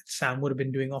work that Sam would have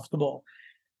been doing off the ball.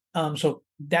 So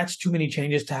that's too many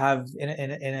changes to have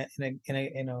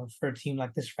for a team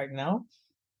like this right now.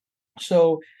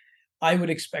 So I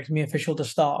would expect me official to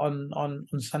start on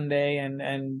Sunday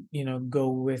and go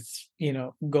with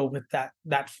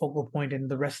that focal point and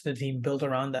the rest of the team built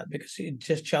around that, because it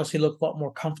just Chelsea look a lot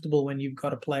more comfortable when you've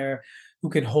got a player who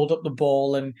can hold up the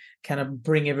ball and kind of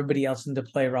bring everybody else into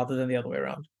play rather than the other way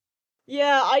around.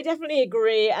 Yeah, I definitely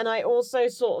agree. And I also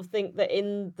sort of think that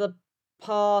in the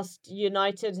past,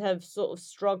 United have sort of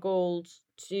struggled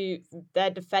to,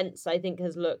 their defense, I think,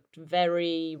 has looked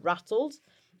very rattled.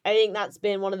 I think that's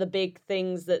been one of the big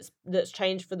things that's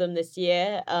changed for them this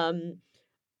year.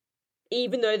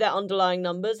 Even though their underlying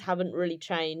numbers haven't really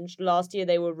changed. Last year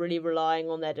they were really relying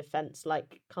on their defense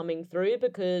like coming through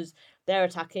because their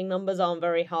attacking numbers aren't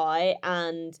very high,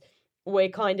 and we're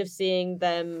kind of seeing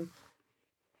them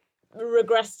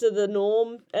regress to the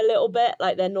norm a little bit.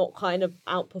 Like they're not kind of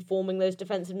outperforming those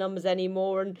defensive numbers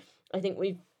anymore. And I think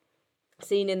we've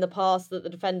seen in the past that the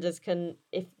defenders can,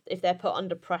 if they're put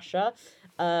under pressure,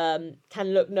 can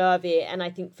look nervy. And I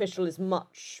think Fischl is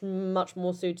much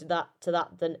more suited to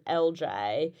that than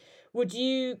LJ. Would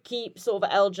you keep sort of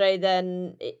LJ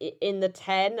then in the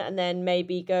 10 and then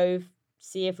maybe go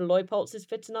see if Leupolz is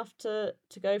fit enough to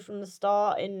go from the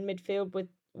start in midfield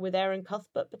with Aaron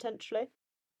Cuthbert potentially?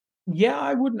 Yeah,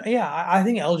 I wouldn't. Yeah, I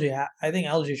think I think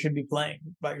LJ should be playing.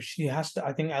 Like she has to.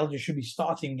 I think LJ should be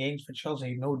starting games for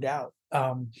Chelsea, no doubt.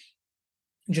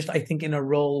 Just I think in a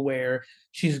role where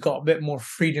she's got a bit more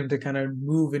freedom to kind of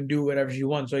move and do whatever she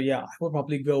wants. So yeah, I would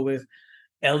probably go with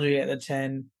LJ at the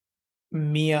 10,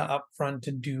 Mia up front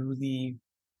to do the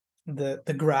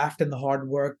graft and the hard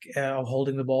work of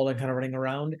holding the ball and kind of running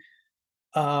around.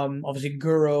 Obviously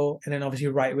Guro, and then obviously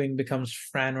right wing becomes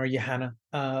Fran or Johanna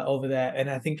over there. And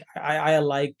I think I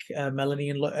like Melanie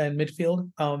in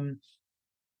midfield.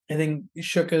 I think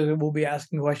Shuka will be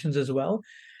asking questions as well.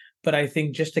 But I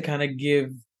think just to kind of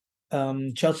give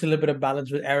Chelsea a little bit of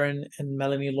balance with Aaron and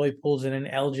Melanie Leupolz and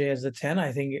then LJ as the 10,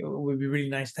 I think it would be really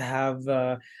nice to have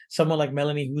someone like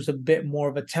Melanie who's a bit more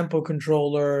of a tempo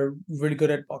controller, really good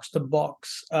at box to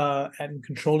box and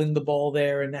controlling the ball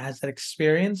there and has that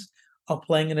experience of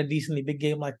playing in a decently big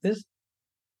game like this.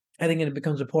 I think it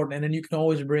becomes important. And then you can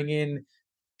always bring in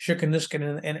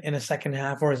Shukanuskin in a second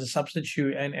half or as a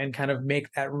substitute and kind of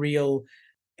make that real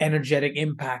energetic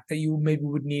impact that you maybe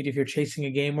would need if you're chasing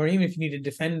a game, or even if you need to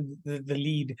defend the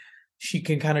lead. She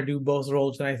can kind of do both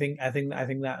roles, and I think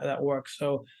that works.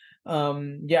 So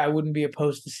yeah, I wouldn't be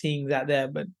opposed to seeing that there.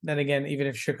 But then again, even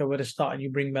if Shuka were to start and you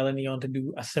bring Melanie on to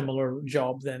do a similar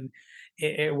job, then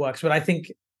it works. But I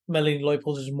think Melanie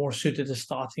Leupolz is more suited to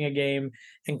starting a game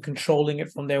and controlling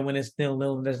it from there when it's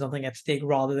 0-0 and there's nothing at stake,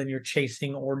 rather than you're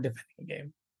chasing or defending a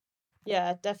game.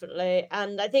 Yeah, definitely.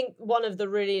 And I think one of the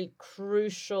really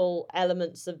crucial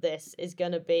elements of this is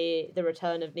going to be the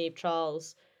return of Neve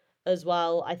Charles as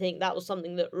well. I think that was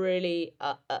something that really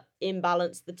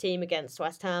imbalanced the team against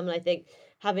West Ham. And I think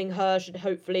having her should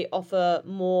hopefully offer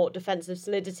more defensive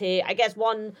solidity. I guess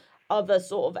one other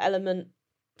sort of element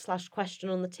slash question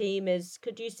on the team is,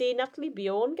 could you see Natalie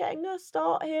Bjorn getting a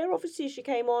start here? Obviously, she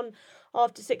came on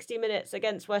after 60 minutes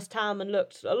against West Ham and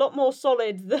looked a lot more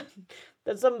solid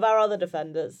than some of our other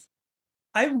defenders.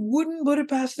 I wouldn't put it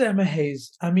past Emma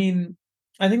Hayes. I mean,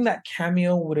 I think that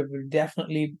cameo would have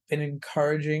definitely been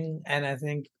encouraging, and I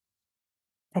think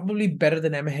probably better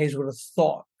than Emma Hayes would have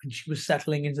thought when she was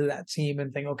settling into that team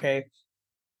and think, okay,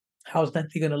 how's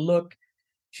Nancy going to look?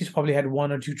 She's probably had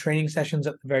one or two training sessions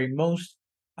at the very most.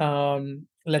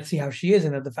 Let's see how she is,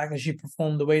 and that the fact that she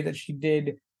performed the way that she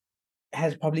did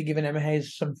has probably given Emma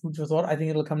Hayes some food for thought. I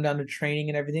think it'll come down to training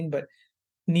and everything, but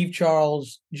Neve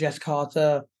Charles, Jess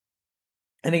Carter,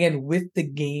 and again with the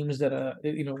games that are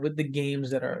with the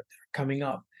games that are coming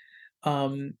up,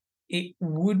 um it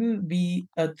wouldn't be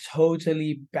a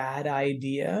totally bad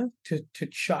idea to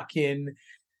chuck in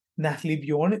Natalie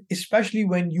Bjorn, especially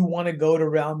when you want to go to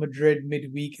Real Madrid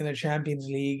midweek in the Champions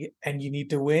League and you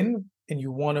need to win and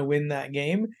you want to win that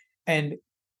game. And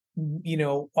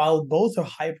while both are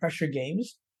high pressure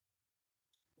games,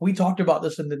 we talked about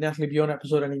this in the Natalie Bjorn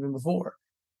episode and even before,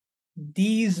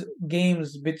 these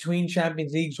games between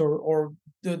Champions Leagues or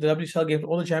the WSL games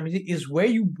or the Champions League is where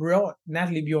you brought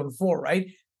Natalie Bjorn for, right?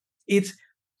 It's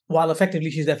while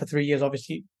effectively she's there for 3 years,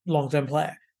 obviously long term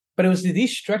player. But it was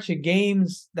these stretch of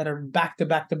games that are back to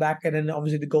back to back, and then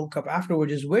obviously the Gold Cup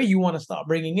afterwards is where you want to start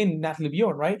bringing in Natalie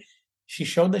Bjorn, right? She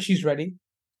showed that she's ready.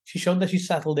 She showed that she's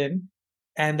settled in,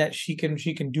 and that she can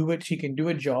do it. She can do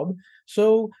a job.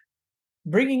 So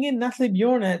bringing in Natalie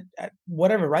Bjorn at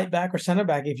whatever right back or center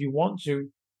back if you want to,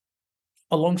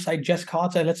 alongside Jess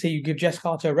Carter. Let's say you give Jess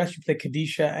Carter a rest, you play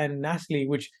Kadisha and Natalie,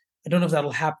 which I don't know if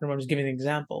that'll happen. I'm just giving an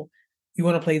example. You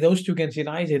want to play those two against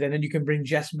United, and then you can bring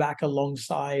Jess back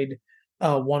alongside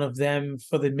one of them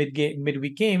for the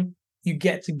midweek game. You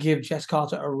get to give Jess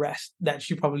Carter a rest that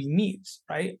she probably needs,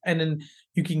 right? And then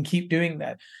you can keep doing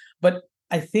that. But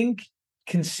I think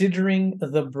considering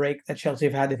the break that Chelsea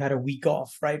have had, they've had a week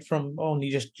off, right, from only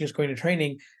just going to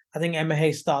training. I think Emma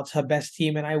Hay starts her best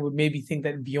team, and I would maybe think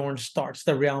that Bjorn starts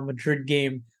the Real Madrid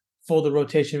game for the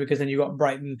rotation because then you got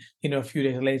Brighton, a few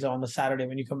days later on the Saturday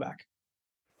when you come back.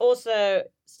 Also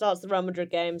starts the Real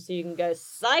Madrid game, so you can go,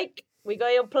 psych, we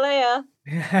got your player.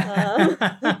 That's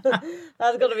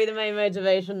got to be the main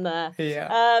motivation there.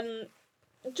 Yeah.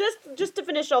 Just to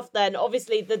finish off then,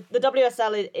 obviously the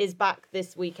WSL is back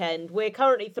this weekend. We're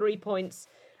currently 3 points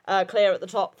clear at the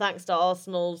top thanks to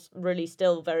Arsenal's really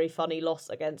still very funny loss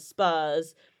against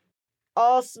Spurs.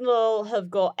 Arsenal have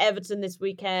got Everton this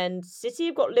weekend. City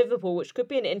have got Liverpool, which could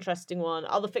be an interesting one.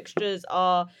 Other fixtures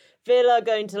are Villa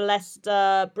going to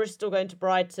Leicester, Bristol going to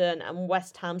Brighton, and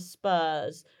West Ham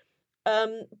Spurs.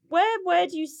 Where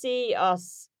do you see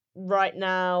us right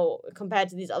now compared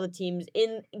to these other teams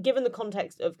in given the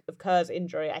context of Kerr's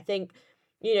injury? I think,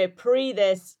 pre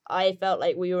this, I felt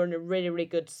like we were in a really, really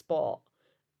good spot.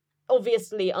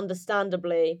 Obviously,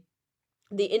 understandably,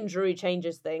 the injury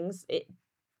changes things. It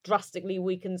drastically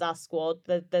weakens our squad.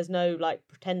 There's no like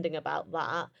pretending about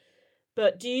that.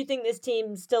 But do you think this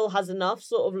team still has enough,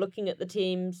 sort of looking at the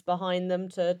teams behind them,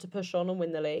 to push on and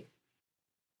win the league?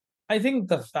 I think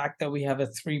the fact that we have a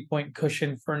 3 point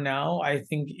cushion for now, I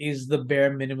think is the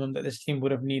bare minimum that this team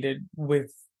would have needed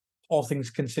with all things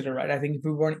considered, right? I think if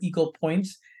we were on equal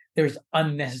points, there's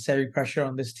unnecessary pressure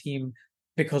on this team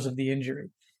because of the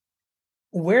injury.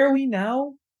 Where are we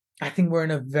now? I think we're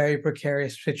in a very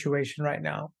precarious situation right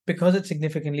now because it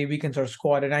significantly weakens our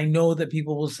squad. And I know that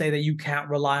people will say that you can't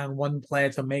rely on one player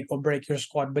to make or break your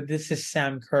squad, but this is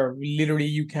Sam Kerr. Literally,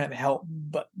 you can't help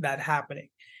but that happening.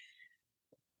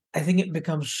 I think it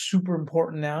becomes super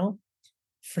important now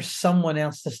for someone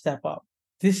else to step up.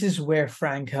 This is where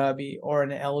Frank Kirby or an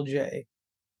LJ,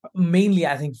 mainly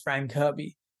I think Frank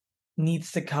Kirby,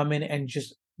 needs to come in and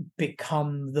just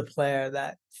become the player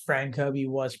that Frank Kirby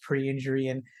was pre-injury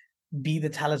and be the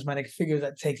talismanic figure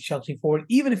that takes Chelsea forward,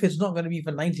 even if it's not going to be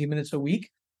for 90 minutes a week.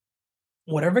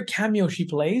 Whatever cameo she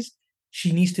plays,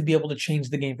 she needs to be able to change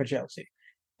the game for Chelsea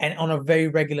and on a very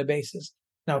regular basis.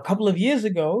 Now, a couple of years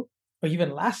ago, or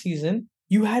even last season,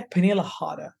 you had Pernilla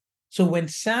Harder. So when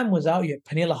Sam was out, you had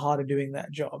Pernilla Harder doing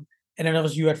that job. And then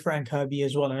obviously you had Frank Kirby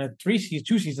as well. And 2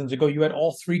 seasons ago, you had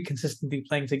all three consistently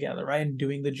playing together, right? And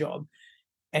doing the job.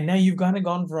 And now you've kind of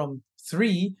gone from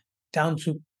three down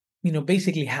to,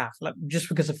 basically half, like just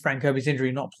because of Frank Kirby's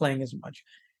injury, not playing as much.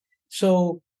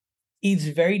 So it's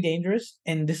very dangerous.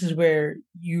 And this is where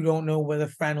you don't know whether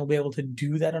Fran will be able to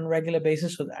do that on a regular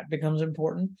basis. So that becomes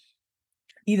important.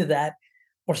 Either that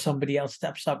or somebody else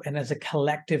steps up. And as a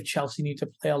collective, Chelsea need to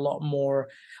play a lot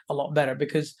better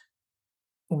because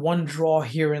one draw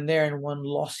here and there and one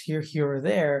loss here or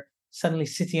there, suddenly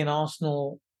City and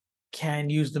Arsenal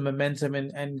can use the momentum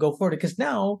and go forward. Because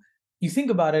now you think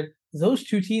about it, those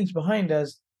two teams behind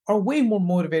us are way more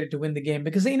motivated to win the game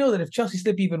because they know that if Chelsea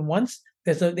slip even once,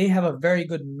 they have a very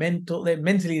good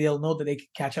mentally they'll know that they can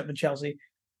catch up to Chelsea.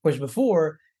 Whereas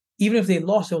before, even if they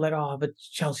lost, they were like, oh, but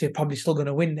Chelsea are probably still going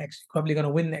to win probably going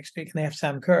to win next week, and they have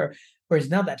Sam Kerr. Whereas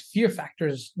now that fear factor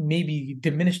is maybe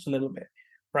diminished a little bit,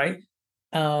 right?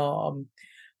 Um,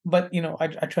 but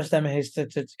I trust Emma Hayes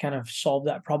to kind of solve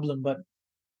that problem. But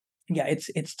yeah,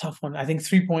 it's tough one. I think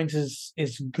 3 points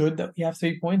is good that we have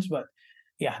 3 points, but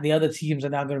yeah, the other teams are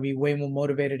now going to be way more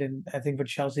motivated, and I think for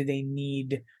Chelsea they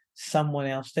need someone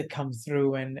else to come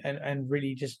through and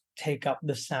really just take up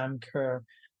the Sam Kerr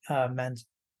mantle.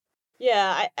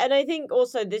 Yeah, and I think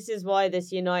also this is why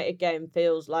this United game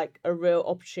feels like a real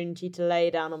opportunity to lay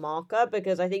down a marker,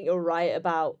 because I think you're right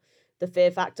about the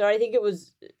fear factor. I think it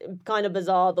was kind of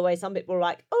bizarre the way some people were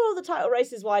like, oh, the title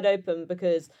race is wide open,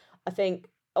 because I think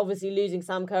obviously losing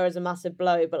Sam Kerr is a massive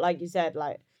blow, but like you said,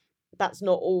 like that's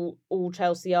not all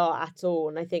Chelsea are at all.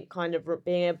 And I think kind of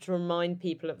being able to remind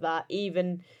people of that,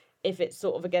 even if it's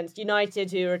sort of against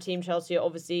United, who are a team Chelsea are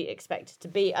obviously expected to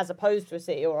beat, as opposed to a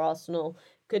City or Arsenal,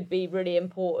 could be really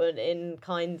important in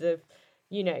kind of,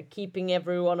 keeping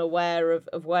everyone aware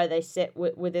of where they sit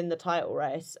within the title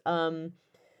race.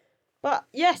 But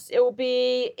yes, it will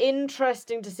be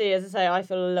interesting to see. As I say, I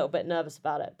feel a little bit nervous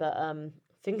about it, but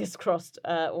fingers crossed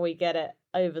we get it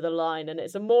over the line. And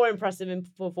it's a more impressive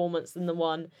performance than the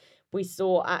one we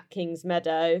saw at Kings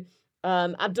Meadow.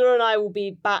 Abdullah and I will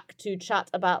be back to chat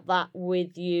about that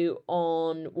with you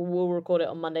we'll record it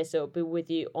on Monday, so it'll be with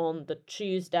you on the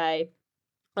Tuesday.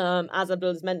 As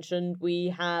Abdullah's mentioned,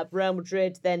 we have Real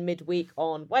Madrid then midweek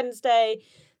on Wednesday.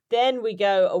 Then we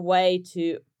go away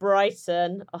to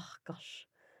Brighton. Oh, gosh.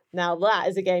 Now that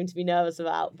is a game to be nervous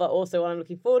about, but also one I'm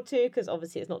looking forward to because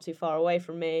obviously it's not too far away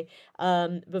from me.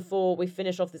 Before we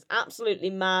finish off this absolutely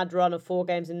mad run of 4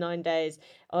 games in 9 days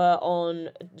on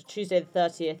Tuesday the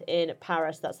 30th in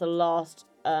Paris. That's the last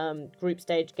group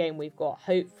stage game we've got.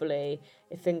 Hopefully,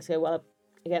 if things go well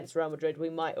against Real Madrid, we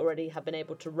might already have been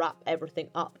able to wrap everything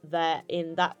up there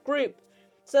in that group.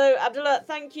 So, Abdullah,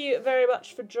 thank you very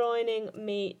much for joining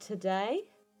me today.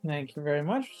 Thank you very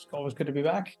much. It's always good to be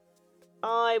back.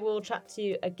 I will chat to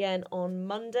you again on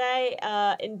Monday.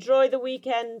 Enjoy the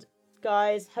weekend,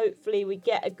 guys. Hopefully we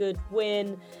get a good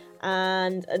win.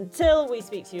 And until we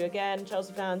speak to you again,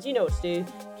 Chelsea fans, you know what to do.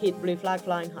 Keep the blue flag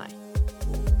flying high.